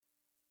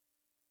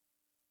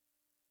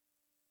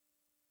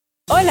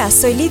Hola,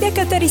 soy Lidia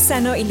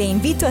Catarizano y le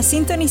invito a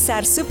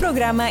sintonizar su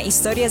programa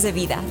Historias de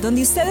Vida,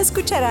 donde usted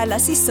escuchará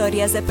las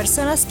historias de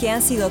personas que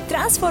han sido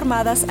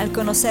transformadas al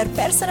conocer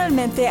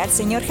personalmente al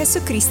Señor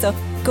Jesucristo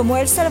como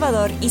el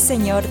Salvador y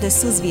Señor de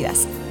sus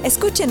vidas.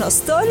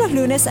 Escúchenos todos los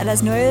lunes a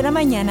las 9 de la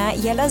mañana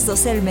y a las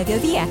 12 del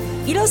mediodía,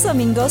 y los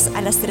domingos a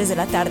las 3 de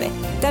la tarde.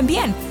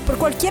 También por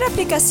cualquier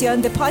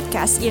aplicación de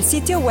podcast y el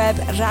sitio web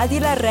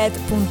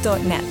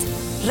radiolared.net.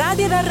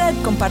 Radio La Red,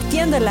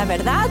 compartiendo la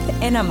verdad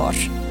en amor.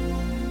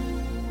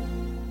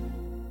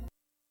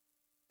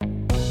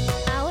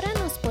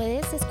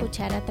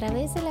 Escuchar a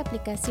través de la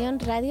aplicación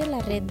Radio La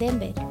Red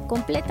Denver,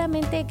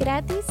 completamente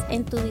gratis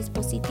en tu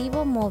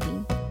dispositivo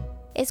móvil.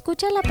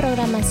 Escucha la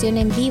programación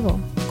en vivo,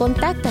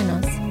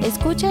 contáctanos,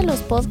 escucha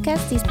los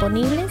podcasts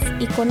disponibles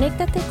y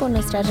conéctate con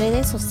nuestras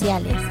redes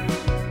sociales.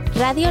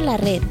 Radio La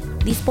Red,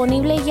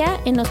 disponible ya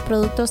en los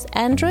productos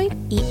Android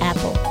y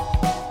Apple.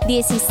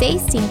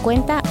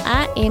 1650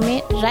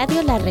 AM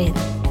Radio La Red,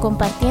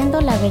 compartiendo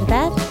la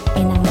verdad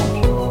en amor.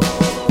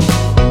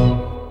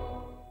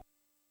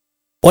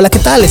 Hola, ¿qué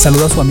tal? Les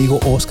saluda su amigo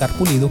Oscar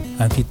Pulido,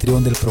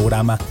 anfitrión del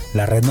programa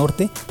La Red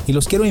Norte, y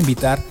los quiero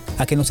invitar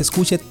a que nos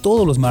escuche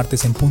todos los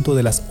martes en punto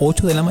de las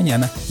 8 de la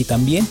mañana y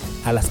también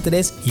a las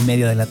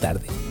 3:30 de la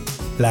tarde.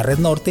 La Red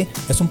Norte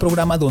es un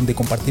programa donde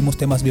compartimos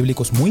temas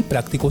bíblicos muy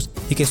prácticos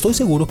y que estoy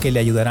seguro que le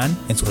ayudarán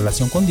en su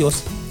relación con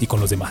Dios y con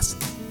los demás.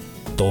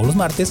 Todos los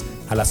martes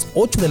a las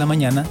 8 de la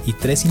mañana y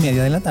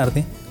 3:30 de la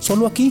tarde,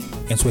 solo aquí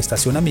en su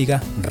estación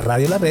amiga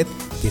Radio La Red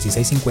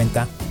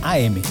 1650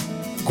 AM,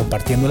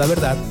 compartiendo la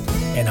verdad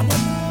en amor.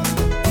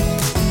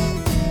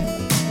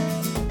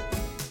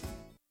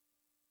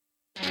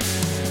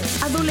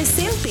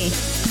 Adolescente,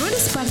 ¿no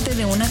eres parte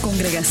de una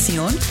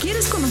congregación?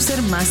 ¿Quieres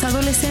conocer más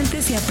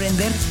adolescentes y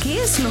aprender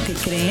qué es lo que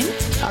creen?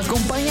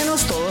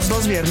 Acompáñanos todos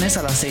los viernes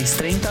a las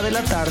 6:30 de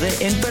la tarde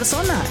en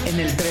persona en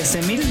el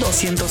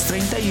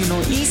 13231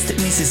 East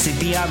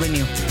Mississippi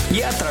Avenue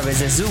y a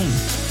través de Zoom.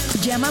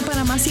 Llama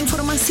para más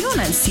información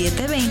al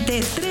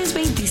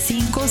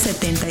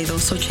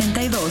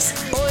 720-325-7282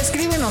 o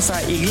escríbenos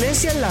a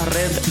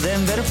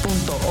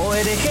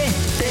iglesialareddenver.org.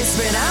 ¡Te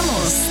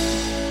esperamos!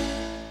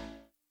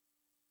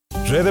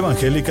 Red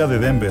Evangélica de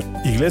Denver,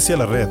 Iglesia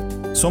La Red.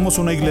 Somos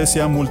una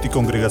iglesia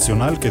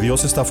multicongregacional que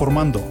Dios está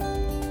formando.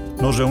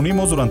 Nos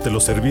reunimos durante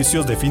los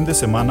servicios de fin de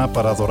semana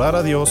para adorar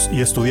a Dios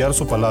y estudiar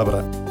su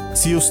palabra.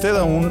 Si usted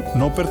aún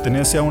no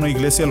pertenece a una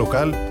iglesia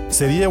local,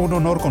 sería un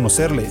honor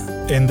conocerle.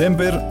 En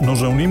Denver nos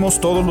reunimos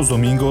todos los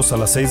domingos a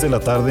las 6 de la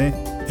tarde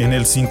en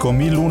el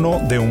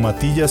 5001 de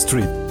Umatilla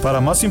Street.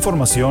 Para más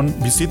información,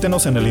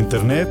 visítenos en el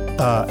internet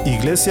a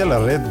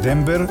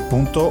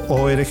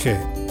iglesialareddenver.org.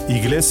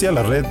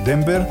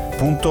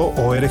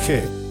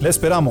 iglesialareddenver.org. ¡Le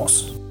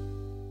esperamos!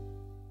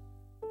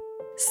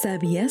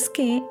 ¿Sabías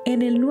que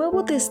en el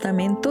Nuevo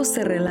Testamento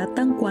se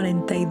relatan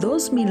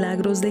 42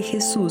 milagros de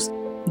Jesús,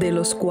 de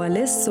los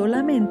cuales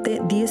solamente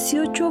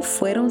 18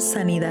 fueron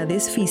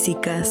sanidades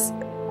físicas?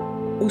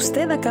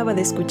 Usted acaba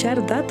de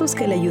escuchar datos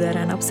que le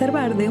ayudarán a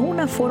observar de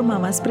una forma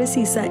más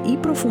precisa y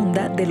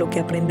profunda de lo que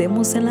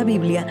aprendemos en la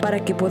Biblia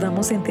para que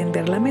podamos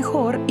entenderla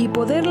mejor y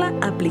poderla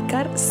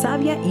aplicar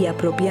sabia y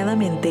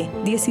apropiadamente.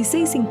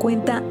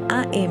 1650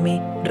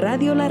 AM,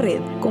 Radio La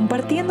Red,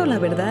 compartiendo la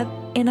verdad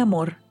en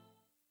amor.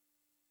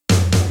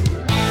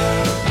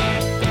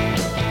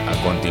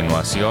 A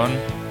continuación,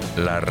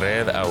 la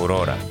Red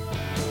Aurora.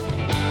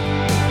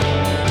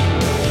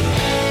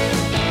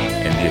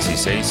 En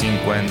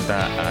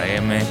 1650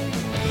 AM,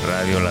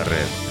 Radio La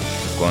Red,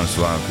 con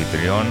su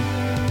anfitrión,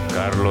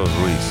 Carlos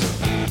Ruiz.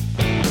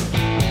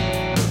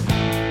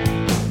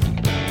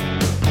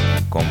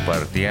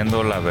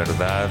 Compartiendo la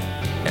verdad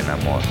en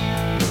amor.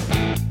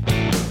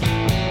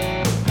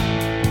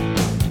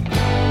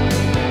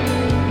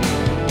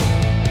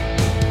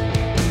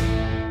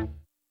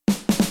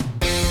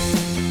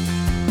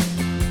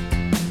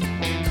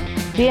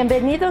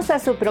 Bienvenidos a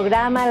su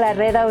programa La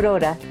Red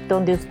Aurora,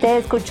 donde usted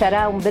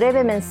escuchará un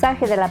breve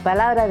mensaje de la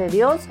palabra de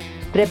Dios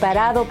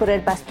preparado por el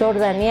pastor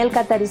Daniel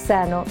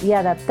Catarizano y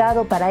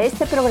adaptado para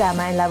este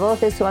programa en la voz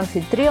de su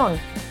anfitrión,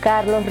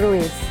 Carlos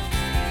Ruiz.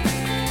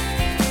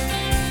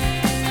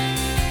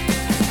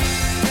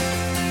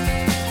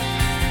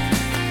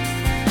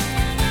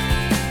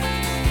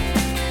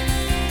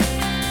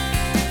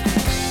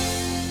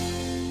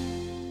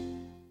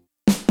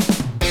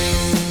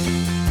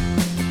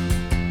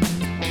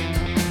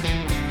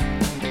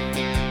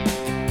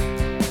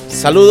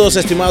 Saludos,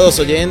 estimados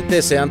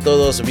oyentes, sean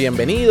todos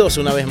bienvenidos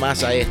una vez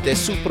más a este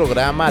su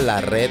programa La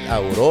Red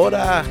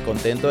Aurora.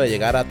 Contento de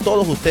llegar a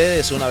todos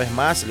ustedes una vez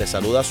más. Les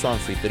saluda su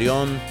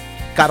anfitrión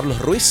Carlos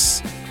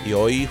Ruiz y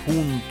hoy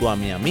junto a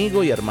mi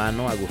amigo y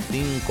hermano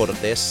Agustín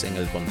Cortés en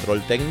el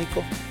control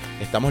técnico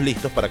estamos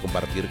listos para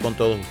compartir con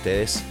todos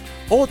ustedes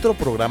otro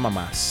programa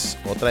más,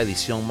 otra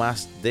edición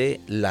más de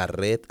La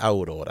Red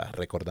Aurora,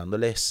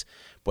 recordándoles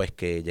pues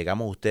que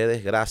llegamos a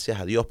ustedes gracias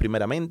a Dios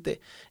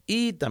primeramente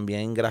y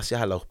también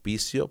gracias al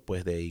auspicio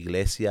pues de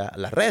Iglesia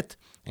La Red,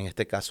 En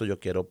este caso yo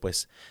quiero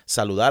pues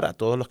saludar a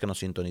todos los que nos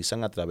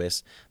sintonizan a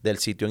través del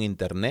sitio en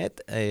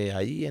internet,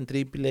 ahí en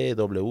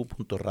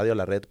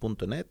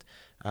www.radiolared.net.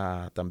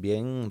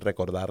 También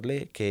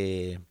recordarle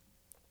que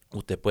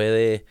usted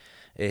puede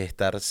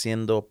estar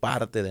siendo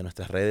parte de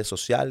nuestras redes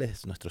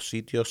sociales, nuestros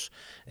sitios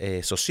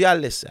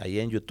sociales, ahí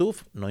en YouTube.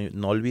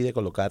 No olvide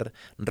colocar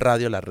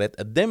Radio La Red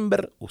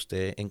Denver.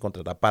 Usted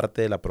encontrará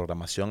parte de la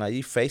programación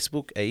ahí,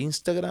 Facebook e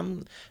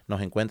Instagram.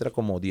 Nos encuentra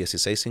como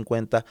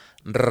 1650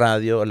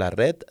 Radio La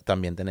Red.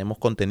 También tenemos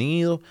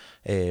contenido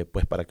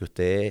pues para que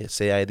usted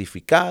sea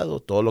edificado,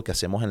 todo lo que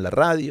hacemos en la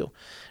radio.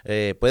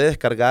 Puede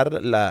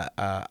descargar la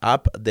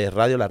app de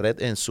Radio La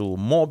Red en su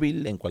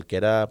móvil, en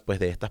cualquiera pues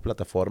de estas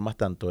plataformas,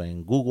 tanto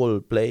en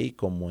Google Play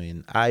como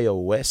en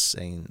iOS,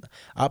 en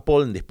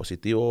Apple, en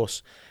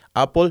dispositivos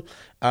Apple,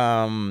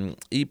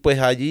 y pues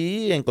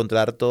allí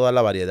encontrar toda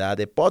la variedad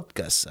de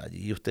podcasts.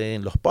 Allí usted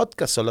en los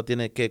podcasts solo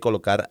tiene que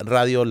colocar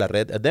Radio La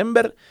Red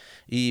Denver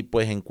y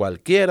pues en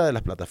cualquiera de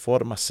las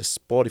plataformas,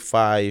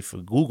 Spotify,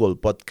 Google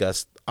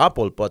Podcast,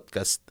 Apple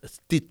Podcast,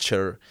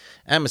 Stitcher,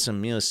 Amazon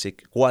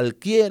Music,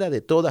 cualquiera de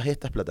todas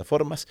estas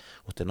plataformas,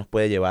 usted nos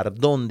puede llevar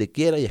donde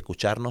quiera y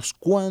escucharnos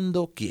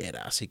cuando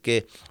quiera. Así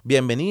que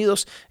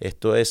bienvenidos,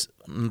 esto es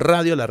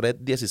Radio La Red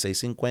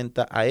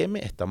 1650 AM,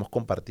 estamos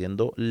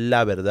compartiendo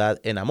la verdad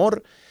en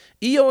amor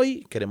y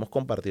hoy queremos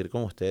compartir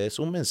con ustedes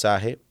un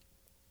mensaje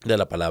de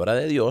la palabra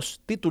de Dios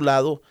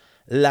titulado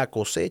La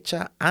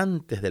cosecha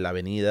antes de la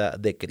venida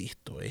de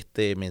Cristo.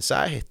 Este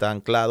mensaje está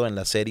anclado en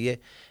la serie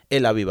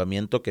El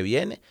Avivamiento que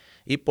Viene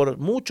y por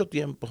mucho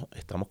tiempo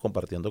estamos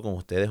compartiendo con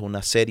ustedes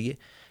una serie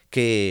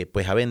que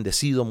pues ha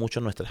bendecido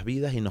mucho nuestras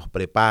vidas y nos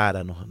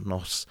prepara,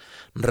 nos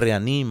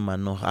reanima,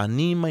 nos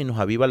anima y nos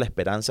aviva la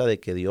esperanza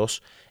de que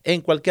Dios en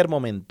cualquier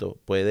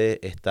momento puede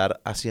estar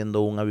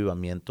haciendo un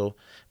avivamiento,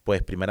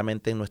 pues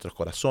primeramente en nuestros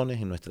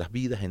corazones, en nuestras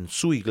vidas, en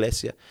su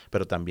iglesia,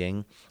 pero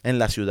también en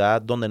la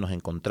ciudad donde nos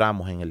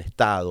encontramos, en el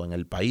estado, en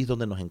el país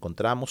donde nos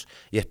encontramos,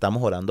 y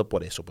estamos orando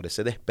por eso, por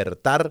ese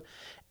despertar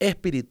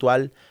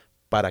espiritual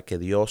para que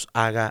Dios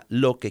haga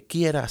lo que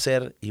quiera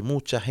hacer y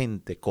mucha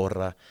gente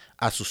corra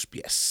a sus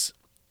pies.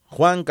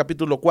 Juan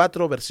capítulo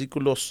 4,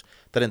 versículos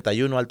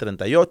 31 al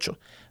 38.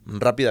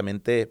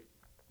 Rápidamente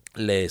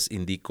les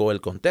indico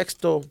el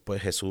contexto,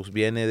 pues Jesús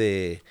viene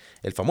de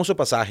el famoso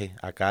pasaje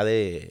acá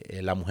de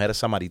la mujer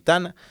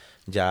samaritana,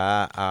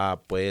 ya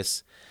ha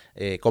pues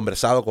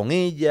conversado con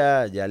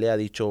ella, ya le ha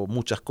dicho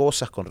muchas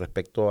cosas con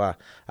respecto a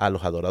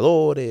los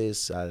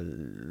adoradores,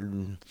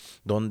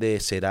 dónde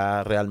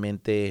será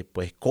realmente,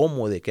 pues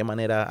cómo, de qué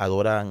manera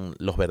adoran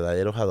los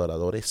verdaderos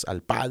adoradores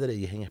al Padre,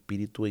 y es en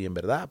espíritu y en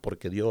verdad,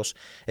 porque Dios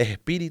es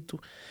espíritu.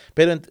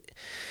 Pero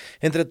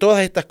entre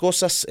todas estas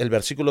cosas, el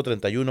versículo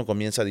 31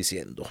 comienza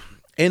diciendo: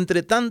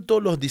 entre tanto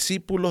los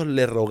discípulos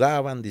le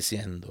rogaban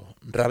diciendo: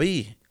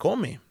 Rabí,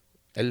 come.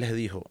 Él les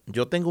dijo: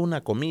 yo tengo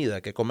una comida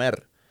que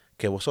comer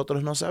que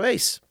vosotros no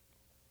sabéis.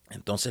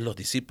 Entonces los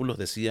discípulos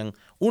decían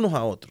unos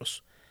a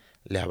otros: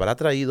 ¿le habrá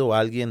traído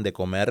alguien de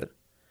comer?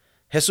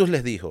 Jesús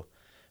les dijo: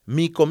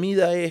 mi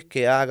comida es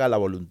que haga la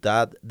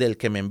voluntad del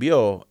que me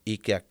envió y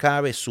que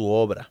acabe su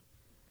obra.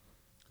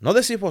 ¿No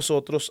decís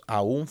vosotros,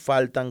 aún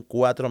faltan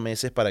 4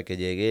 meses para que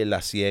llegue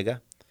la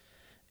siega?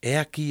 He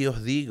aquí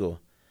os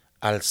digo,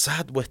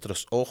 alzad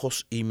vuestros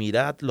ojos y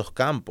mirad los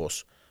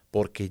campos,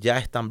 porque ya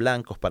están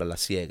blancos para la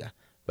siega.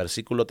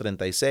 Versículo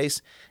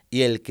 36,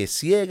 y el que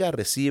siega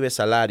recibe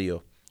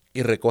salario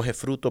y recoge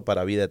fruto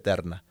para vida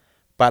eterna,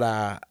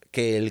 para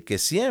que el que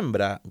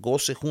siembra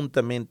goce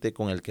juntamente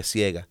con el que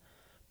siega.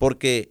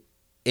 Porque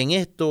en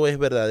esto es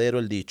verdadero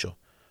el dicho: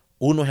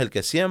 uno es el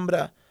que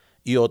siembra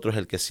y otro es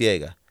el que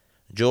siega.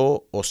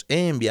 Yo os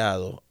he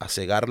enviado a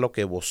segar lo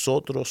que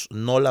vosotros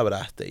no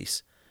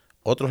labrasteis.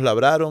 Otros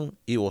labraron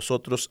y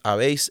vosotros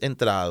habéis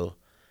entrado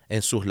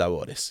en sus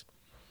labores.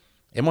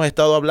 Hemos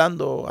estado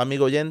hablando,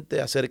 amigo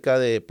oyente, acerca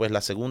de pues la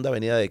segunda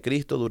venida de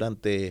Cristo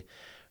durante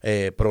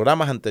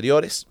programas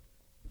anteriores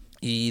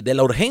y de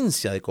la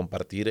urgencia de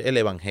compartir el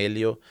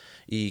evangelio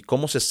y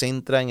cómo se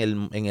centra en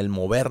el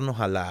movernos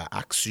a la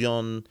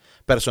acción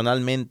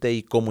personalmente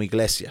y como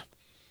iglesia.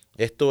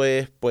 Esto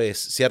es pues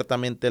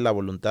ciertamente la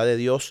voluntad de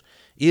Dios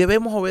y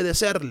debemos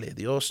obedecerle.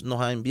 Dios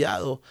nos ha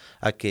enviado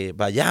a que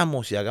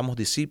vayamos y hagamos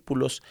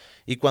discípulos,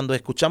 y cuando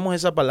escuchamos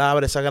esa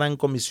palabra, esa gran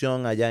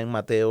comisión allá en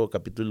Mateo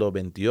capítulo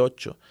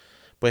 28,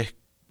 pues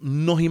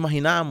nos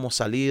imaginamos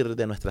salir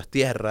de nuestras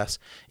tierras,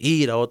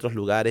 ir a otros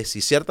lugares,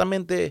 y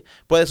ciertamente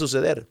puede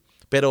suceder,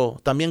 pero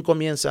también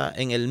comienza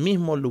en el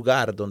mismo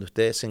lugar donde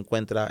usted se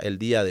encuentra el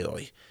día de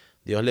hoy.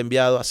 Dios le ha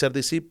enviado a ser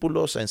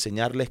discípulos, a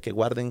enseñarles que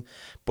guarden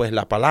pues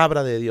la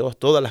palabra de Dios,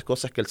 todas las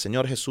cosas que el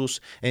Señor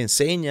Jesús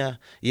enseña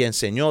y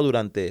enseñó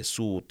durante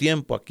su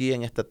tiempo aquí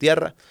en esta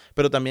tierra,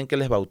 pero también que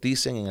les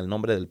bauticen en el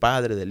nombre del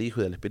Padre, del Hijo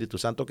y del Espíritu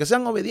Santo, que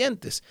sean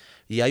obedientes.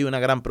 Y hay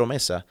una gran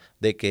promesa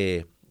de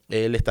que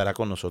Él estará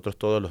con nosotros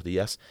todos los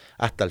días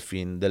hasta el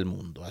fin del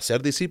mundo.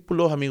 Hacer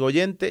discípulos, amigo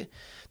oyente,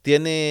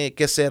 tiene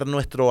que ser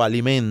nuestro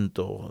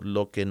alimento,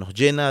 lo que nos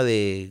llena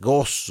de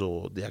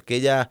gozo, de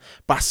aquella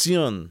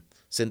pasión.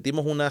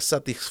 Sentimos una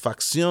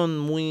satisfacción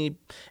muy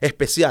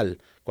especial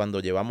cuando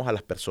llevamos a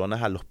las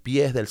personas a los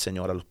pies del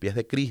Señor, a los pies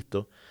de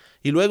Cristo,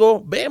 y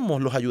luego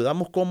los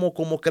ayudamos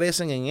cómo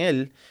crecen en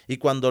Él y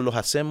cuando los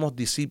hacemos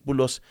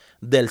discípulos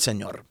del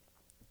Señor.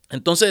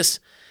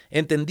 Entonces,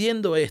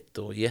 entendiendo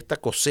esto y esta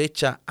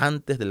cosecha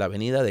antes de la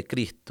venida de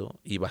Cristo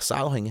y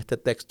basados en este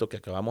texto que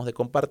acabamos de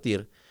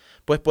compartir,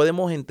 pues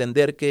podemos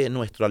entender que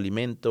nuestro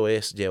alimento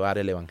es llevar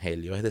el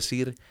evangelio, es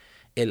decir,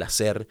 el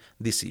hacer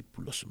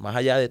discípulos. Más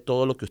allá de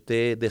todo lo que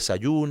usted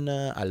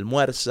desayuna,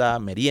 almuerza,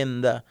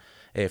 merienda,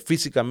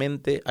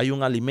 físicamente hay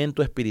un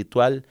alimento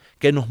espiritual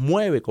que nos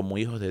mueve como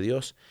hijos de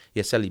Dios y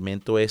ese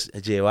alimento es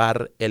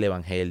llevar el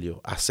evangelio,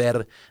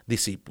 hacer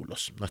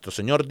discípulos. Nuestro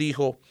Señor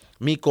dijo: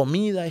 mi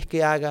comida es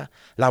que haga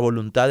la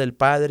voluntad del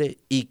Padre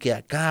y que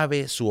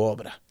acabe su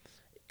obra.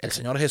 El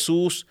Señor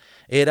Jesús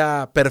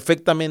era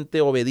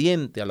perfectamente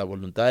obediente a la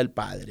voluntad del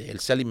Padre.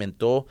 Él se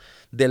alimentó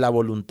de la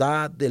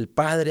voluntad del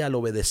Padre al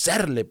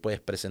obedecerle,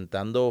 pues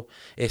presentando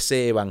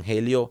ese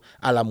evangelio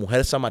a la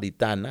mujer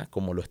samaritana,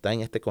 como lo está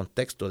en este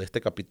contexto de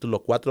este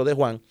capítulo 4 de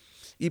Juan.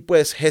 Y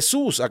pues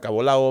Jesús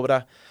acabó la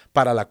obra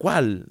para la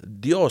cual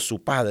Dios,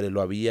 su Padre,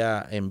 lo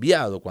había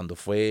enviado cuando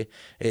fue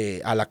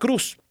a la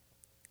cruz.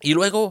 Y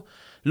luego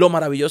lo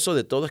maravilloso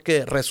de todo es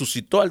que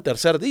resucitó al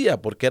tercer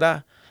día, porque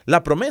era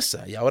la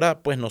promesa. Y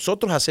ahora pues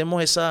nosotros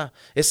hacemos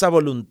esa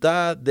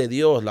voluntad de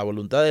Dios, la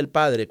voluntad del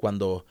Padre,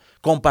 cuando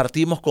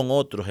compartimos con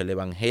otros el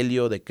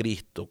evangelio de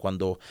Cristo,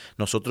 cuando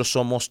nosotros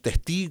somos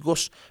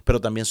testigos, pero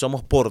también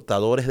somos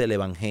portadores del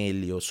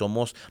evangelio,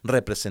 somos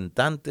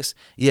representantes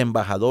y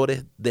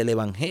embajadores del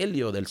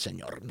evangelio del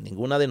Señor.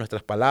 Ninguna de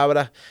nuestras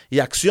palabras y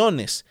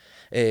acciones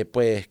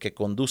pues que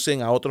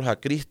conducen a otros a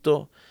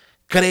Cristo,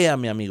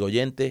 créame, amigo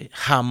oyente,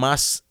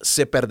 jamás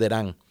se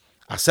perderán.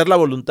 Hacer la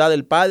voluntad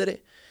del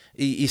Padre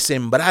y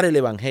sembrar el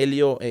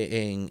evangelio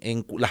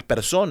en las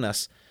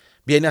personas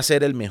viene a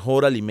ser el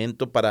mejor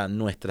alimento para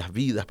nuestras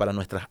vidas, para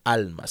nuestras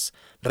almas.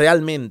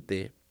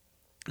 Realmente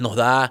nos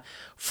da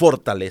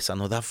fortaleza,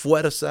 nos da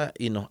fuerza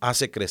y nos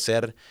hace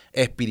crecer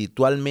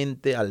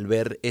espiritualmente al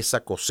ver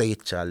esa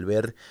cosecha, al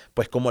ver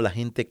pues cómo la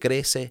gente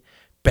crece,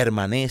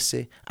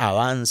 permanece,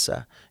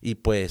 avanza y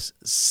pues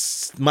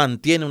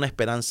mantiene una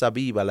esperanza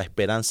viva, la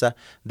esperanza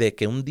de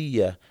que un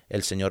día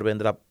el Señor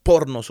vendrá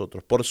por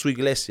nosotros, por su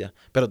iglesia,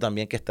 pero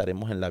también que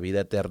estaremos en la vida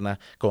eterna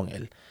con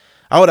Él.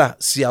 Ahora,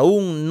 si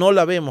aún no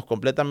la vemos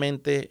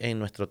completamente en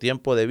nuestro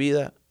tiempo de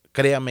vida,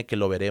 créame que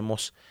lo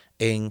veremos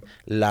en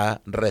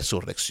la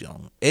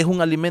resurrección. Es un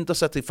alimento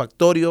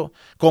satisfactorio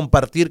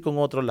compartir con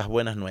otros las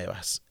buenas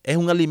nuevas. Es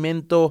un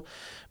alimento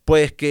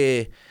pues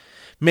que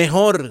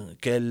mejor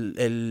que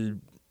el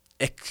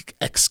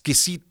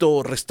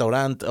exquisito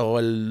restaurante o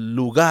el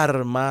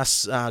lugar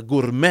más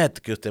gourmet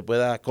que usted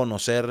pueda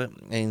conocer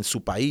en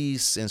su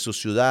país, en su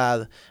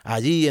ciudad,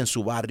 allí en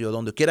su barrio,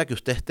 donde quiera que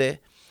usted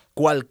esté.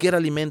 Cualquier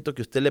alimento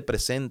que usted le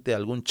presente a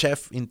algún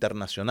chef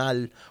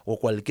internacional o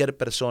cualquier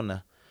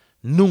persona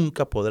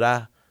nunca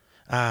podrá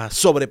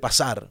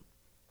sobrepasar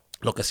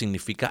lo que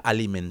significa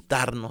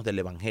alimentarnos del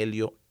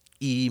evangelio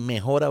y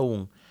mejor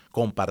aún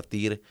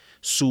compartir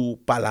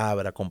su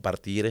palabra,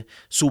 compartir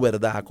su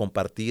verdad,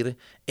 compartir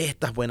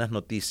estas buenas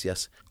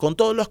noticias con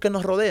todos los que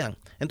nos rodean.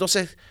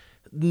 Entonces,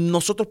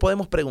 nosotros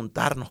podemos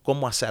preguntarnos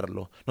cómo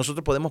hacerlo,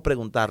 nosotros podemos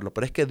preguntarlo,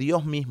 pero es que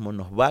Dios mismo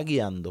nos va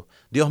guiando,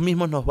 Dios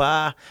mismo nos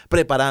va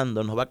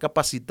preparando, nos va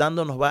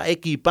capacitando, nos va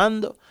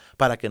equipando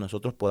para que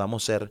nosotros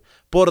podamos ser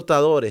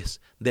portadores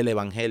del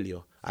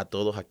evangelio a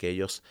todos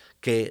aquellos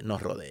que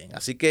nos rodeen.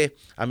 Así que,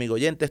 amigo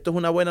oyente, esto es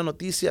una buena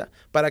noticia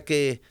para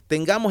que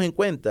tengamos en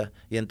cuenta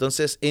y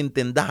entonces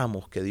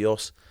entendamos que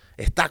Dios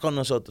está con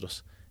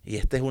nosotros y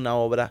esta es una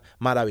obra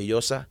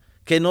maravillosa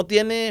que no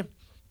tiene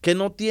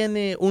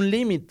un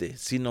límite,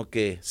 sino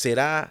que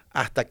será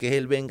hasta que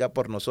Él venga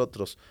por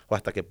nosotros o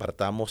hasta que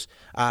partamos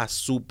a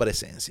su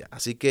presencia.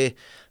 Así que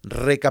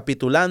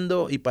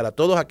recapitulando y para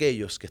todos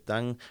aquellos que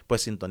están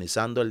pues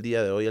sintonizando el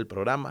día de hoy el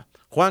programa,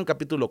 Juan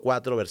capítulo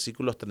 4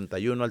 versículos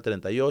 31 al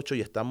 38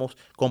 y estamos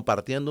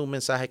compartiendo un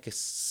mensaje que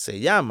se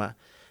llama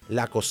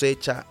la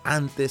cosecha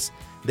antes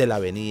de la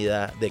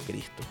venida de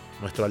Cristo.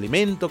 Nuestro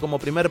alimento como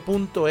primer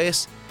punto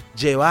es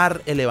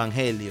llevar el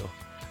evangelio,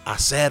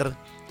 hacer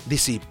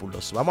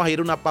discípulos. Vamos a ir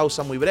a una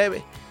pausa muy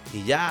breve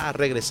y ya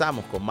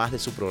regresamos con más de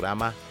su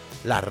programa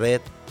La Red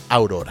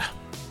Aurora.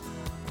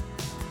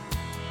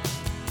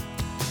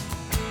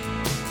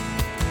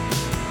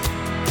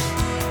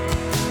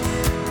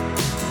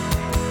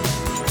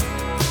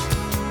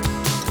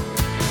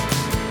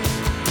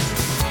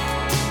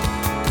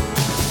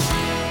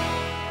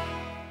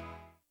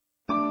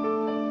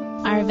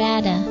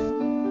 Arvada,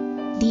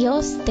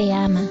 Dios te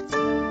ama.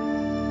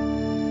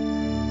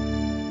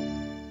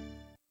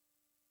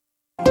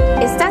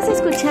 Estás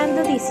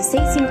escuchando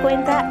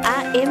 1650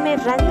 AM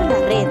Radio La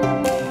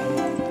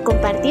Red,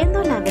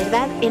 compartiendo la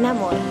verdad en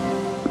amor.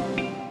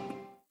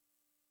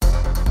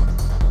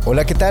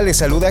 Hola, ¿qué tal? Les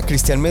saluda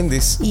Cristian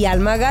Méndez y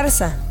Alma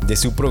Garza de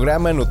su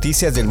programa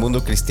Noticias del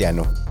Mundo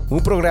Cristiano,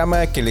 un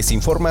programa que les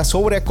informa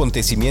sobre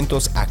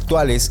acontecimientos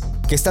actuales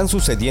que están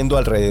sucediendo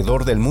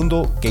alrededor del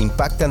mundo que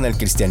impactan al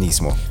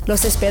cristianismo.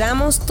 Los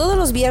esperamos todos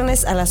los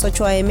viernes a las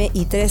 8 a.m.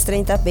 y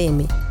 3:30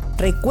 p.m.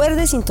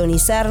 Recuerde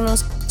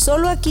sintonizarnos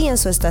solo aquí en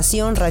su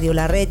estación Radio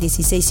La Red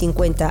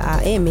 1650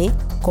 AM,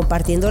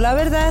 compartiendo la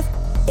verdad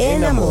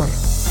en amor.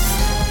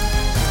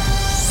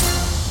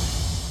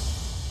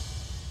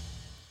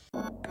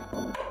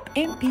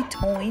 MP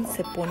Towing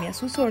se pone a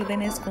sus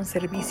órdenes con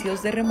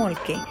servicios de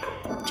remolque.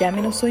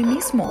 Llámenos hoy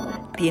mismo.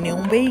 ¿Tiene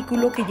un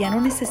vehículo que ya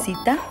no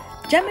necesita?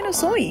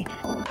 Llámenos hoy.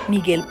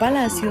 Miguel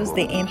Palacios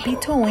de MP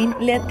Towing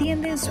le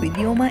atiende en su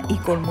idioma y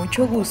con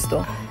mucho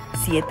gusto.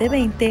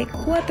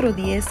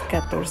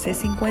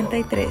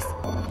 720-410-1453.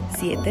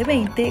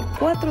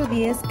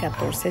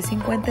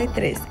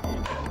 720-410-1453.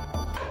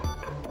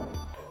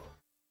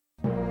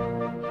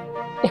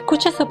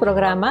 Escucha su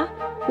programa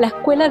La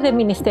Escuela de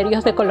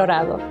Ministerios de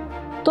Colorado,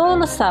 todos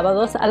los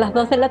sábados a las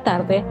 2 de la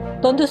tarde,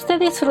 donde usted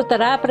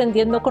disfrutará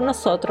aprendiendo con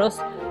nosotros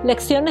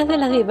lecciones de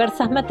las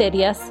diversas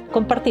materias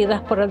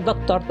compartidas por el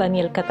Dr.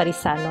 Daniel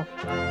Catarizano.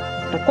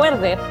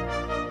 Recuerde,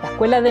 la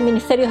Escuela de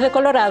Ministerios de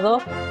Colorado,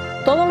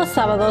 todos los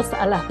sábados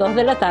a las 2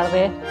 de la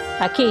tarde,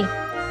 aquí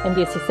en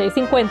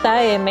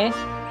 1650 AM,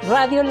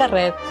 Radio La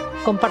Red,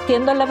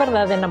 compartiendo la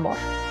verdad en amor.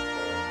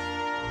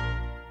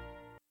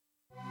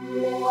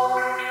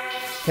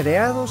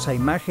 Creados a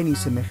imagen y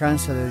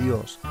semejanza de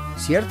Dios.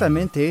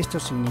 Ciertamente esto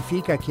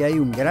significa que hay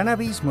un gran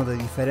abismo de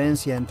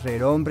diferencia entre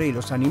el hombre y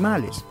los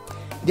animales.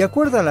 De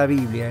acuerdo a la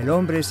Biblia, el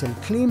hombre es el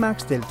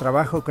clímax del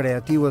trabajo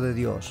creativo de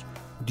Dios.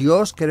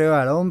 Dios creó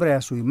al hombre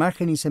a su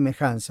imagen y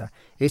semejanza.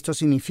 Esto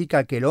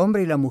significa que el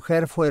hombre y la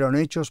mujer fueron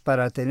hechos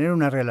para tener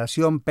una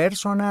relación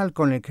personal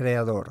con el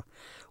Creador.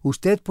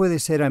 Usted puede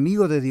ser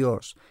amigo de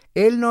Dios.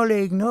 Él no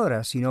le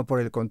ignora, sino por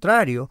el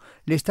contrario,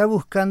 le está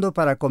buscando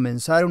para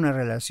comenzar una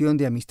relación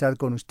de amistad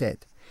con usted.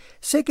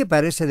 Sé que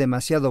parece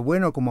demasiado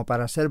bueno como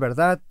para ser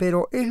verdad,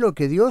 pero es lo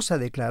que Dios ha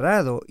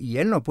declarado y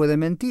Él no puede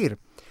mentir.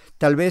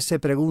 Tal vez se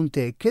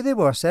pregunte, ¿qué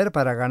debo hacer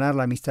para ganar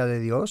la amistad de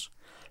Dios?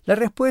 La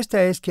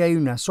respuesta es que hay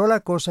una sola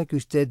cosa que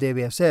usted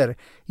debe hacer,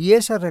 y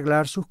es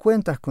arreglar sus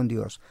cuentas con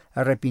Dios,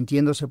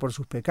 arrepintiéndose por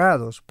sus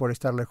pecados, por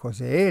estar lejos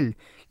de Él,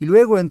 y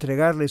luego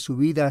entregarle su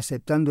vida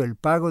aceptando el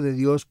pago de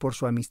Dios por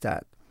su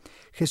amistad.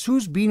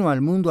 Jesús vino al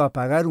mundo a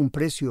pagar un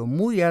precio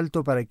muy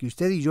alto para que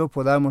usted y yo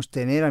podamos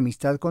tener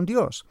amistad con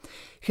Dios.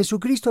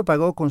 Jesucristo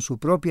pagó con su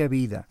propia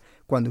vida.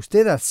 Cuando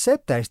usted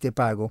acepta este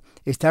pago,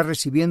 está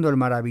recibiendo el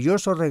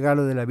maravilloso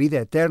regalo de la vida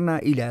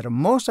eterna y la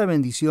hermosa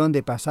bendición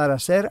de pasar a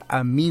ser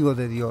amigo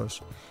de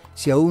Dios.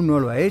 Si aún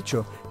no lo ha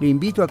hecho, le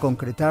invito a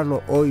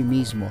concretarlo hoy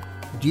mismo.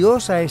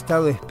 Dios ha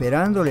estado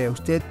esperándole a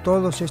usted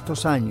todos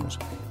estos años.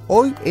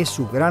 Hoy es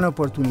su gran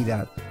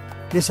oportunidad.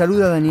 Le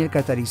saluda Daniel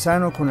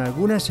Catarizano con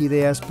algunas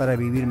ideas para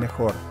vivir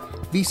mejor.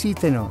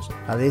 Visítenos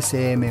a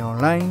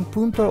dcmonline.org.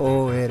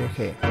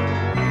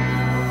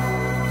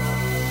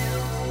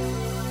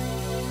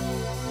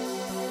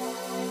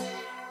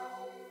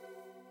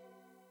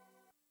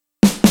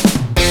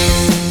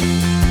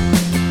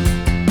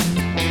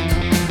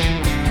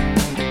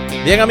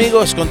 Bien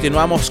amigos,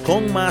 continuamos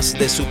con más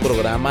de su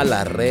programa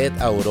La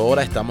Red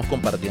Aurora. Estamos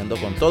compartiendo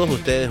con todos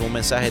ustedes un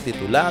mensaje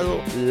titulado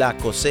La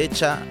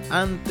cosecha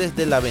antes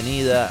de la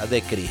venida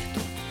de Cristo.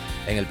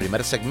 En el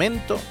primer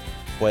segmento,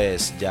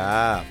 pues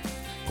ya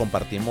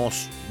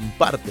compartimos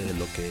parte de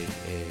lo que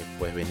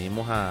pues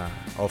venimos a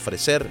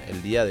ofrecer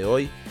el día de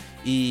hoy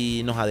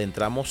y nos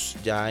adentramos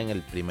ya en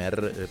el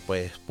primer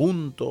pues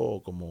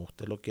punto, como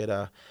usted lo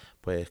quiera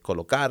pues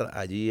colocar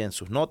allí en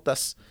sus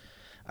notas.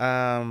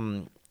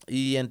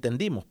 Y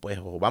entendimos, pues,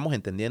 o vamos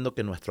entendiendo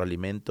que nuestro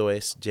alimento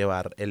es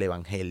llevar el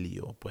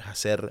evangelio, pues, a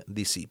ser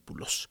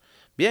discípulos.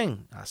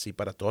 Bien, así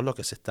para todos los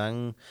que se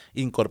están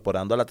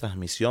incorporando a la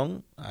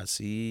transmisión,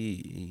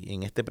 así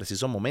en este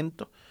preciso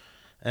momento,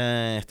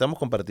 estamos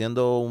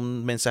compartiendo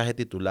un mensaje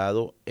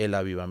titulado El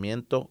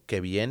avivamiento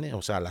que viene,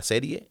 o sea, la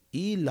serie,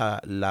 y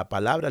la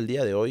palabra el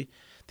día de hoy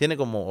tiene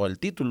como, o el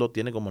título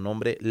tiene como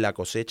nombre La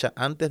cosecha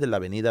antes de la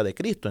venida de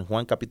Cristo, en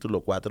Juan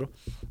capítulo 4,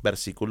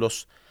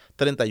 versículos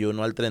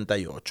 31 al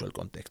 38, el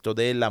contexto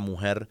de la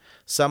mujer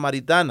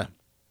samaritana.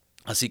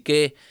 Así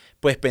que,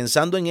 pues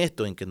pensando en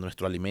esto, en que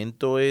nuestro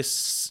alimento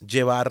es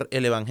llevar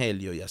el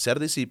evangelio y hacer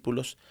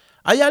discípulos,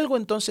 hay algo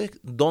entonces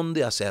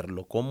dónde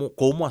hacerlo,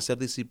 cómo hacer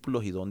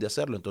discípulos y dónde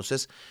hacerlo.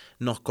 Entonces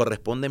nos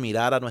corresponde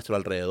mirar a nuestro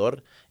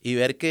alrededor y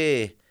ver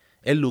que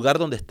el lugar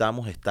donde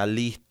estamos está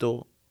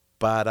listo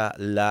para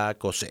la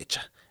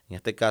cosecha. En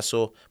este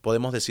caso,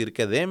 podemos decir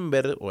que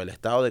Denver o el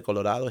estado de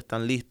Colorado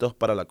están listos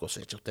para la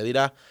cosecha. Usted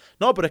dirá,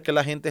 no, pero es que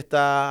la gente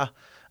está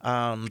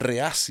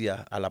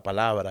reacia a la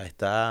palabra,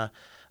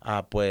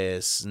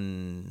 pues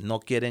no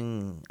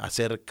quieren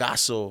hacer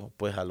caso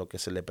pues a lo que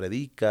se le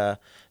predica,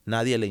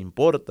 nadie le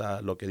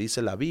importa lo que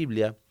dice la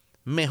Biblia.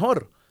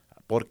 Mejor,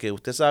 porque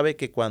usted sabe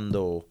que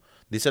cuando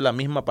dice la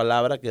misma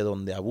palabra que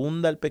donde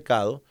abunda el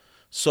pecado,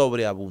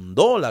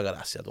 sobreabundó la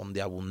gracia.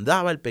 Donde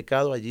abundaba el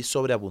pecado, allí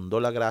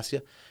sobreabundó la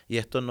gracia. Y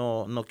esto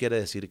no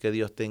quiere decir que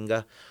Dios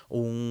tenga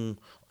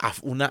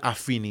una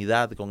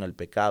afinidad con el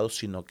pecado,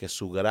 sino que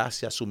su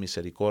gracia, su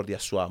misericordia,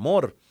 su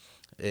amor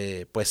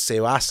pues se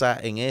basa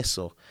en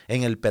eso,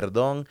 en el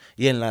perdón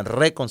y en la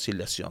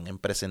reconciliación, en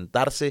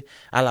presentarse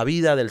a la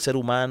vida del ser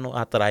humano,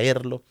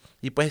 atraerlo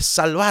y pues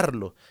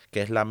salvarlo,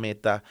 que es la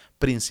meta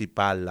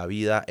principal, la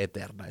vida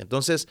eterna.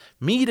 Entonces,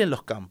 miren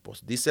los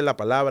campos, dice la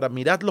palabra,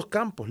 mirad los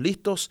campos,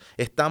 listos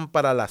están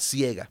para la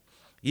siega.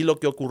 Y lo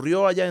que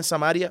ocurrió allá en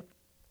Samaria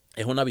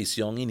es una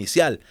visión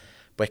inicial,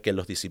 pues que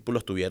los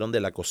discípulos tuvieron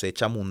de la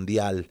cosecha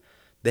mundial.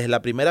 Desde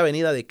la primera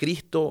venida de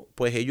Cristo,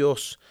 pues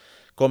ellos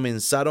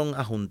comenzaron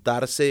a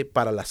juntarse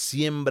para la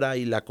siembra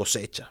y la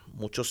cosecha.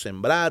 Muchos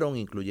sembraron,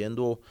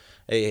 incluyendo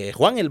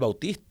Juan el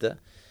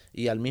Bautista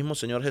y al mismo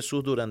Señor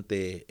Jesús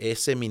durante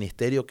ese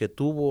ministerio que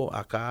tuvo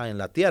acá en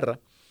la tierra.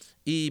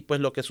 Y pues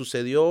lo que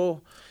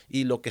sucedió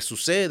y lo que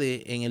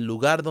sucede en el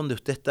lugar donde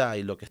usted está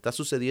y lo que está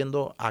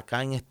sucediendo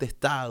acá en este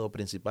estado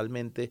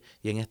principalmente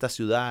y en esta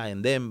ciudad,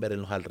 en Denver,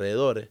 en los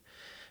alrededores,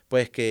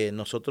 pues que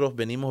nosotros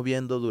venimos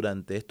viendo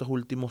durante estos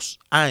últimos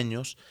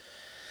años,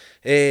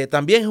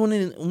 también es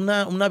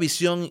una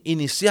visión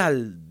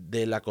inicial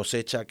de la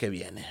cosecha que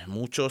viene.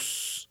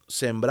 Muchos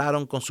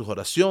sembraron con sus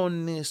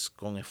oraciones,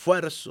 con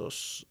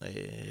esfuerzos,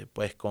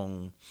 pues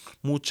con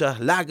muchas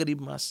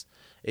lágrimas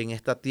en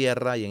esta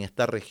tierra y en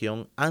esta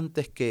región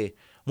antes que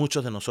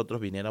muchos de nosotros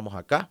viniéramos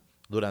acá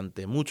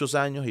durante muchos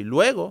años, y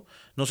luego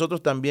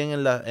nosotros también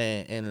en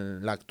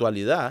la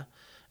actualidad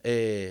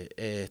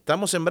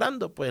estamos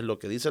sembrando pues lo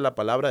que dice la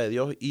palabra de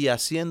Dios y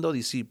haciendo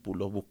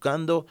discípulos,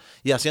 buscando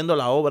y haciendo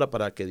la obra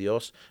para que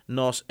Dios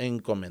nos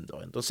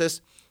encomendó.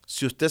 Entonces,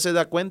 si usted se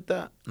da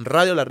cuenta,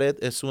 Radio La Red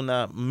es un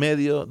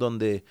medio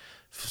donde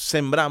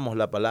sembramos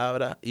la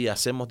palabra y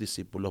hacemos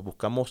discípulos.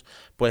 Buscamos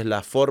pues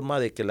la forma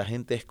de que la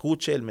gente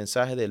escuche el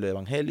mensaje del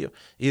evangelio,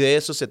 y de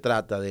eso se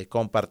trata, de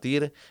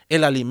compartir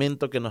el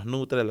alimento que nos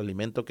nutre, el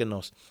alimento que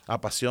nos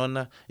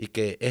apasiona y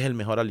que es el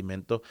mejor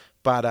alimento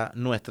para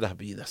nuestras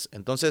vidas.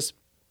 Entonces,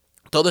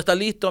 todo está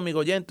listo,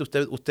 amigo oyente.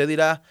 Usted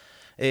dirá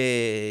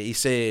y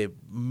se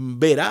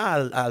verá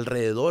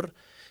alrededor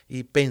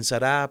y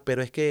pensará,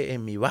 pero es que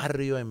en mi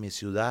barrio, en mi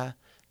ciudad,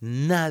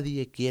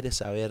 nadie quiere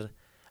saber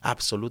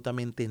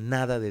absolutamente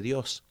nada de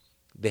Dios.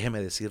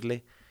 Déjeme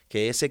decirle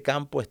que ese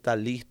campo está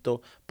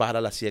listo para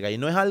la siega. Y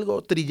no es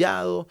algo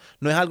trillado,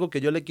 no es algo que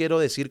yo le quiero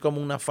decir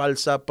como una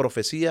falsa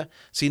profecía,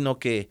 sino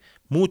que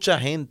mucha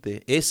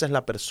gente, esa es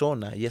la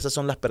persona y esas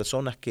son las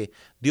personas que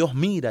Dios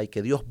mira y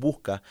que Dios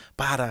busca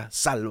para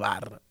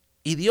salvar.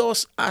 Y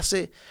Dios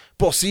hace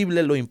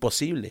posible lo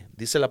imposible.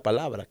 Dice la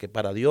palabra que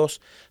para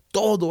Dios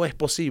todo es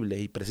posible,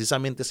 y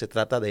precisamente se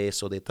trata de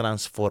eso, de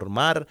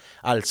transformar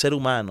al ser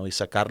humano y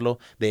sacarlo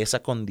de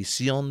esa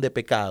condición de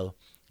pecado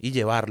y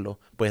llevarlo,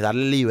 pues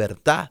darle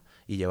libertad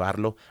y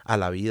llevarlo a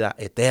la vida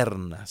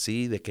eterna,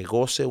 ¿sí? De que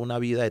goce una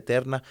vida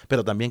eterna,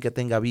 pero también que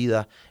tenga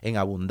vida en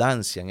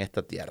abundancia en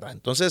esta tierra.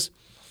 Entonces,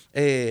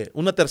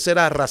 una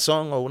tercera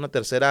razón o una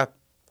tercera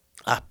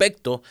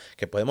aspecto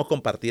que podemos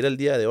compartir el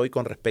día de hoy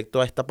con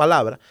respecto a esta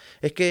palabra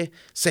es que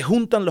se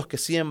juntan los que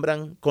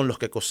siembran con los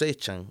que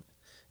cosechan,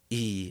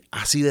 y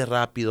así de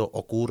rápido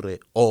ocurre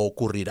o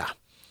ocurrirá.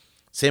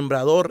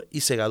 Sembrador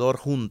y segador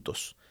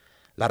juntos.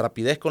 La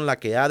rapidez con la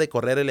que ha de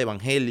correr el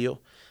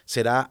evangelio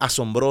será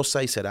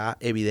asombrosa y será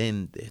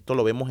evidente. Esto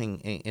lo vemos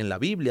en la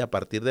Biblia a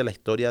partir de la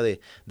historia de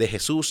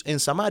Jesús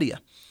en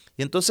Samaria.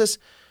 Y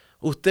entonces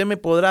usted me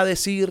podrá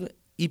decir,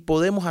 y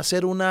podemos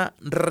hacer una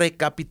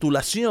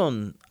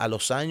recapitulación a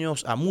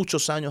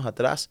muchos años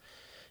atrás,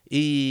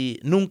 y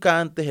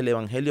nunca antes el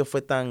evangelio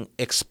fue tan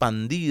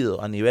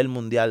expandido a nivel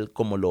mundial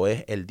como lo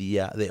es el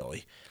día de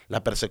hoy.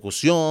 La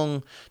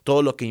persecución,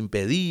 todo lo que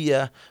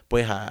impedía,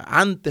 pues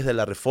antes de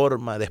la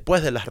reforma,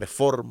 después de las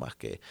reformas,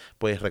 que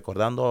pues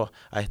recordando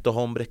a estos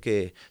hombres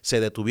que se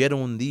detuvieron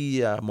un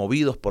día,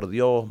 movidos por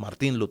Dios,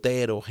 Martín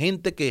Lutero,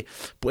 gente que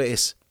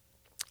pues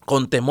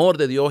con temor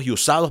de Dios y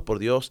usados por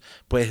Dios,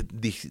 pues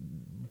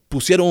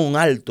pusieron un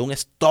alto, un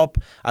stop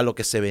a lo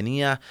que se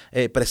venía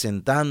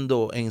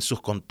presentando en sus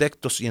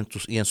contextos y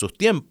en sus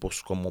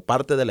tiempos, como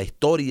parte de la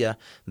historia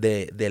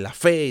de la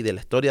fe y de la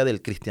historia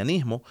del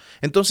cristianismo.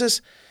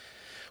 Entonces,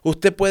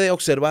 usted puede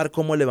observar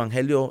cómo el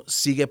evangelio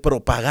sigue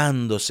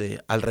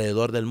propagándose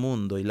alrededor del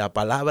mundo y la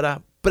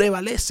palabra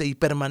prevalece y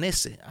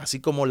permanece, así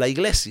como la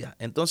iglesia.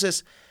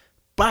 Entonces,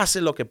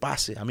 pase lo que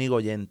pase, amigo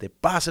oyente,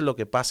 pase lo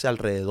que pase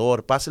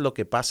alrededor, pase lo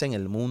que pase en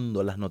el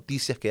mundo, las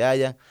noticias que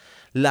haya,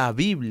 la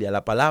Biblia,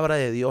 la palabra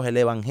de Dios, el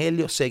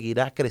evangelio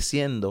seguirá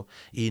creciendo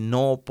y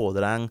no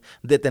podrán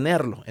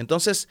detenerlo.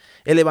 Entonces,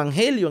 el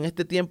evangelio en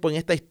este tiempo, en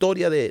esta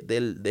historia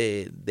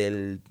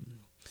de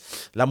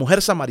la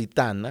mujer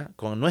samaritana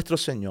con nuestro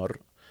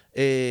Señor,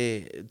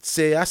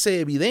 se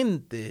hace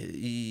evidente,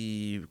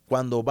 y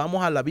cuando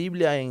vamos a la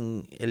Biblia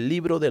en el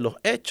libro de los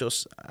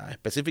Hechos,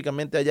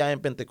 específicamente allá en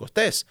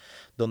Pentecostés,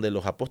 donde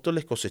los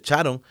apóstoles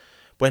cosecharon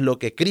pues lo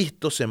que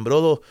Cristo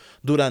sembró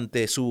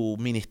durante su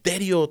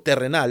ministerio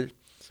terrenal,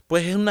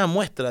 pues es una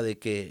muestra de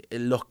que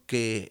los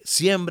que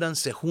siembran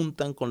se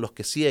juntan con los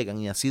que ciegan,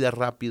 y así de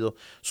rápido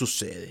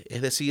sucede.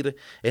 Es decir,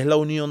 es la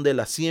unión de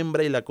la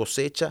siembra y la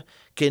cosecha,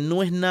 que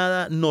no es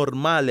nada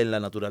normal en la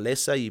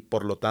naturaleza, y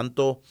por lo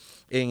tanto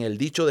en el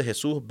dicho de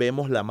Jesús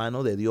vemos la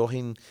mano de Dios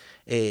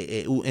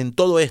en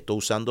todo esto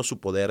usando su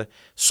poder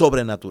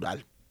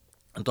sobrenatural.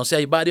 Entonces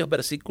hay varios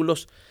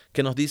versículos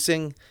que nos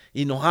dicen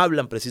y nos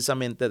hablan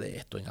precisamente de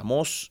esto. En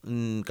Amós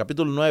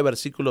capítulo 9,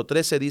 versículo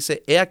 13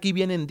 dice: He aquí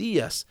vienen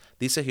días,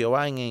 dice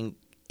Jehová, en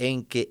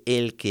que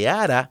el que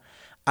ara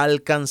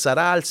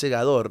alcanzará al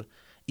segador,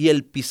 y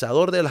el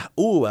pisador de las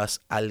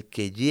uvas al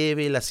que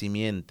lleve la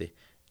simiente.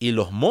 Y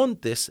los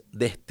montes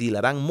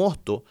destilarán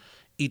mosto,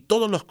 y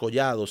todos los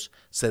collados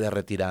se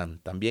derretirán.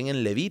 También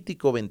en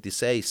Levítico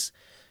 26,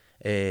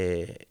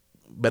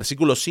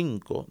 versículo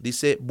 5,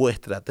 dice: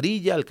 Vuestra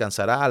trilla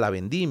alcanzará a la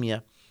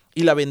vendimia,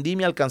 y la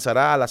vendimia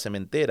alcanzará a la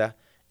sementera,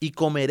 y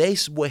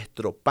comeréis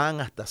vuestro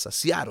pan hasta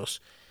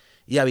saciaros,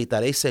 y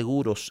habitaréis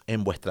seguros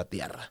en vuestra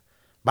tierra.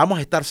 Vamos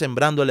a estar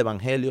sembrando el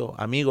evangelio,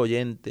 amigo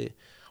oyente,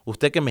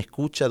 usted que me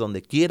escucha,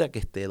 donde quiera que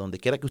esté, donde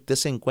quiera que usted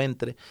se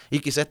encuentre, y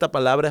quizá esta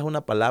palabra es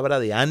una palabra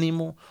de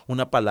ánimo,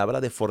 una palabra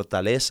de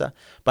fortaleza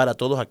para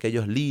todos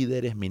aquellos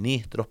líderes,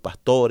 ministros,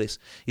 pastores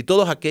y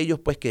todos aquellos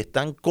pues que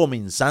están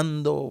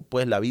comenzando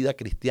pues la vida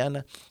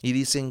cristiana y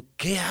dicen: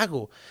 ¿qué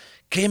hago?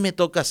 ¿Qué me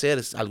toca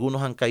hacer?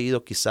 Algunos han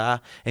caído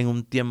quizá en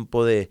un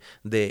tiempo de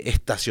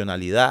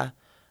estacionalidad.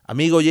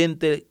 Amigo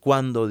oyente,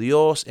 cuando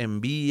Dios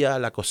envía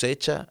la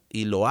cosecha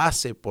y lo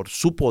hace por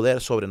su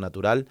poder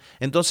sobrenatural,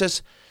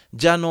 entonces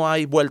ya no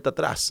hay vuelta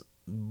atrás.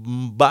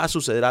 Va a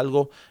suceder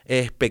algo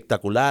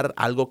espectacular,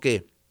 algo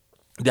que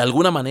de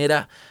alguna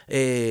manera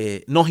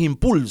nos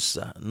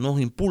impulsa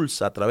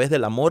a través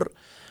del amor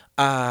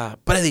a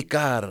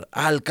predicar,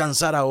 a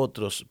alcanzar a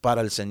otros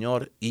para el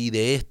Señor, y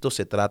de esto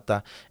se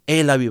trata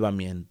el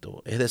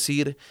avivamiento. Es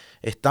decir,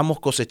 estamos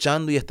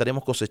cosechando y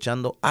estaremos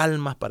cosechando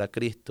almas para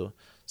Cristo,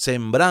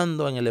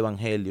 sembrando en el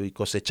evangelio y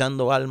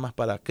cosechando almas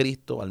para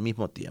Cristo al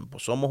mismo tiempo.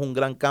 Somos un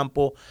gran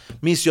campo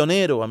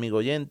misionero, amigo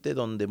oyente,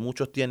 donde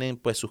muchos tienen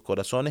pues sus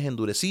corazones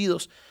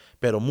endurecidos,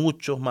 pero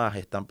muchos más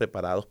están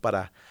preparados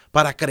para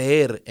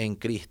creer en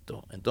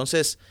Cristo.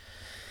 Entonces,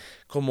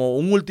 como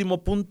un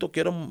último punto,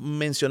 quiero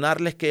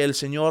mencionarles que el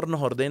Señor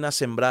nos ordena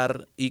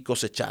sembrar y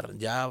cosechar.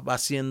 Ya va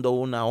siendo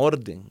una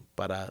orden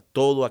para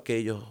todos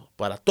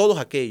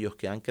aquellos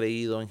que han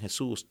creído en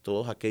Jesús,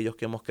 todos aquellos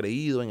que hemos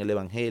creído en el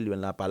evangelio,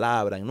 en la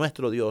palabra, en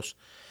nuestro Dios.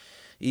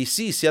 Y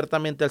sí,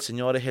 ciertamente el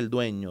Señor es el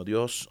dueño,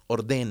 Dios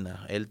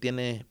ordena, Él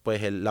tiene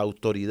pues la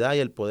autoridad y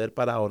el poder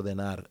para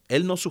ordenar.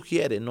 Él nos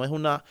sugiere, no es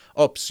una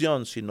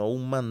opción, sino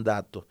un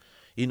mandato.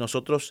 Y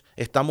nosotros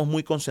estamos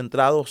muy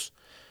concentrados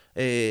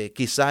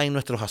quizá en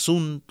nuestros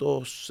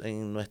asuntos,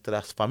 en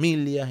nuestras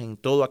familias, en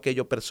todo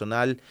aquello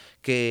personal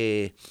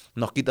que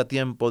nos quita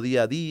tiempo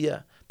día a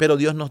día, pero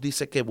Dios nos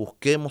dice que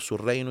busquemos su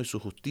reino y su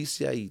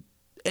justicia, y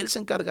Él se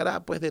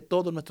encargará pues de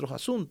todos nuestros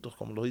asuntos,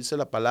 como lo dice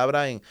la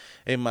palabra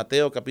en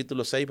Mateo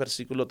capítulo 6,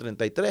 versículo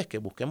 33, que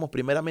busquemos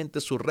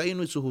primeramente su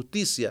reino y su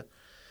justicia,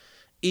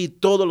 y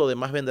todo lo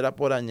demás vendrá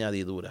por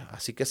añadidura.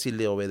 Así que si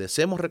le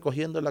obedecemos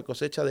recogiendo la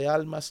cosecha de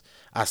almas,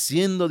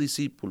 haciendo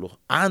discípulos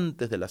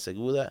antes de la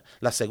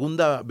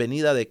segunda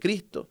venida de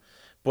Cristo,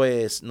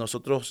 pues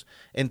nosotros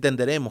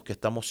entenderemos que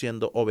estamos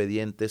siendo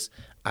obedientes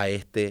a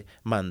este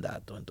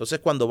mandato. Entonces,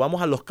 cuando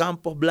vamos a los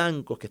campos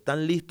blancos que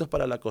están listos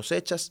para las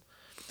cosechas,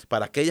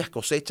 para aquellas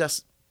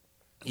cosechas,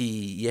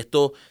 y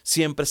esto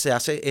siempre se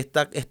hace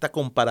esta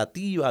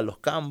comparativa a los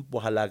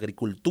campos, a la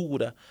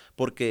agricultura,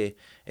 porque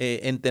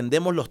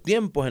entendemos los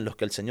tiempos en los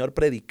que el Señor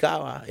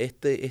predicaba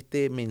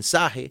este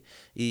mensaje,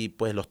 y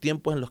pues los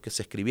tiempos en los que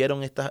se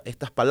escribieron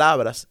estas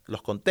palabras,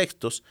 los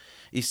contextos.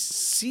 Y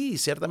sí,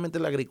 ciertamente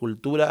la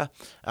agricultura,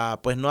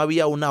 pues no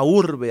había una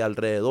urbe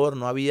alrededor,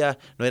 no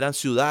eran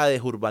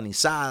ciudades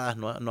urbanizadas,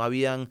 no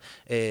habían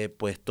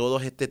pues todo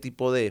este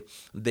tipo de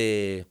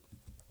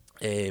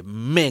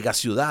mega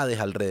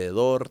ciudades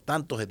alrededor,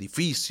 tantos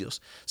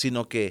edificios,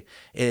 sino que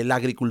la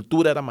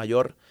agricultura era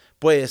mayor.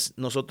 Pues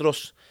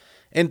nosotros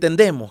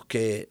entendemos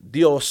que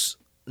Dios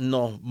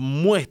nos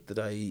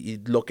muestra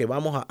y lo que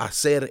vamos a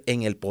hacer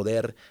en el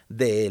poder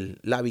de Él.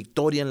 La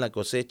victoria en la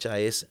cosecha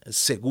es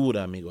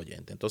segura, amigo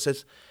oyente.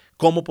 Entonces,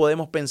 ¿cómo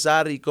podemos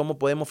pensar y cómo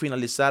podemos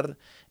finalizar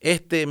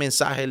este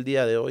mensaje el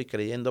día de hoy?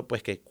 Creyendo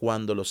pues que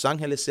cuando los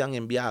ángeles sean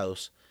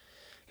enviados,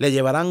 ¿le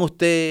llevarán a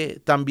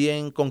usted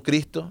también con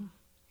Cristo?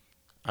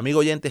 Amigo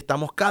oyente,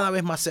 estamos cada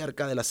vez más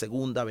cerca de la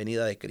segunda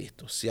venida de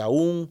Cristo. Si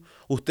aún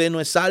usted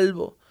no es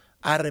salvo,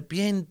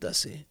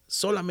 arrepiéntase,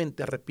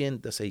 solamente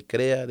arrepiéntase y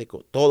crea de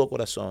todo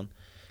corazón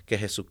que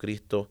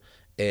Jesucristo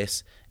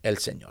es el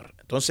Señor.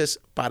 Entonces,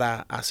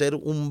 para hacer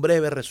un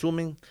breve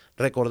resumen,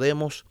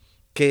 recordemos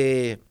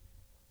que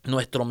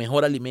nuestro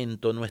mejor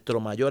alimento,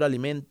 nuestro mayor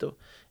alimento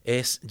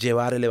es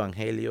llevar el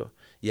evangelio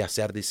y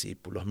hacer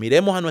discípulos.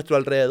 Miremos a nuestro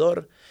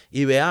alrededor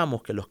y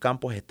veamos que los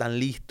campos están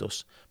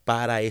listos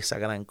para esa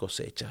gran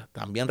cosecha.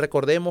 También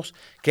recordemos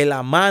que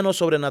la mano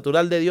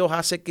sobrenatural de Dios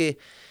hace que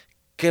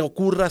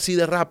ocurra así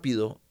de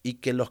rápido, y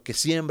que los que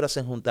siembran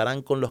se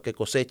juntarán con los que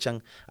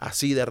cosechan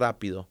así de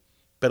rápido.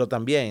 Pero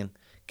también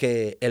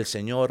que el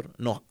Señor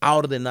nos ha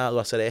ordenado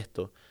hacer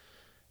esto,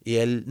 y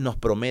Él nos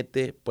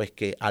promete pues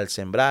que al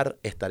sembrar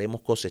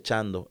estaremos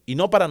cosechando, y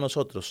no para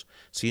nosotros,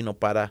 sino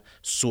para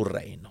su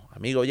reino.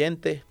 Amigo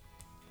oyente,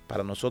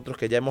 Para nosotros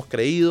que ya hemos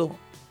creído,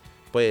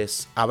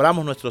 pues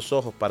abramos nuestros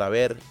ojos para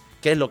ver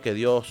qué es lo que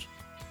Dios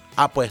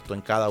ha puesto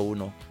en cada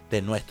uno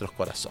de nuestros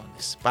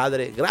corazones.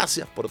 Padre,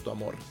 gracias por tu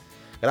amor.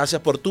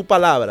 Gracias por tu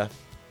palabra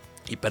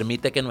y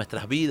permite que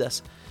nuestras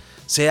vidas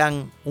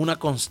sean una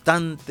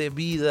constante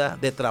vida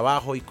de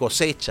trabajo y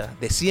cosecha,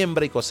 de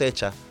siembra y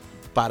cosecha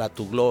para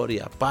tu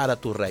gloria, para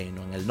tu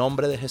reino. En el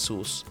nombre de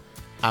Jesús.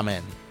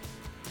 Amén.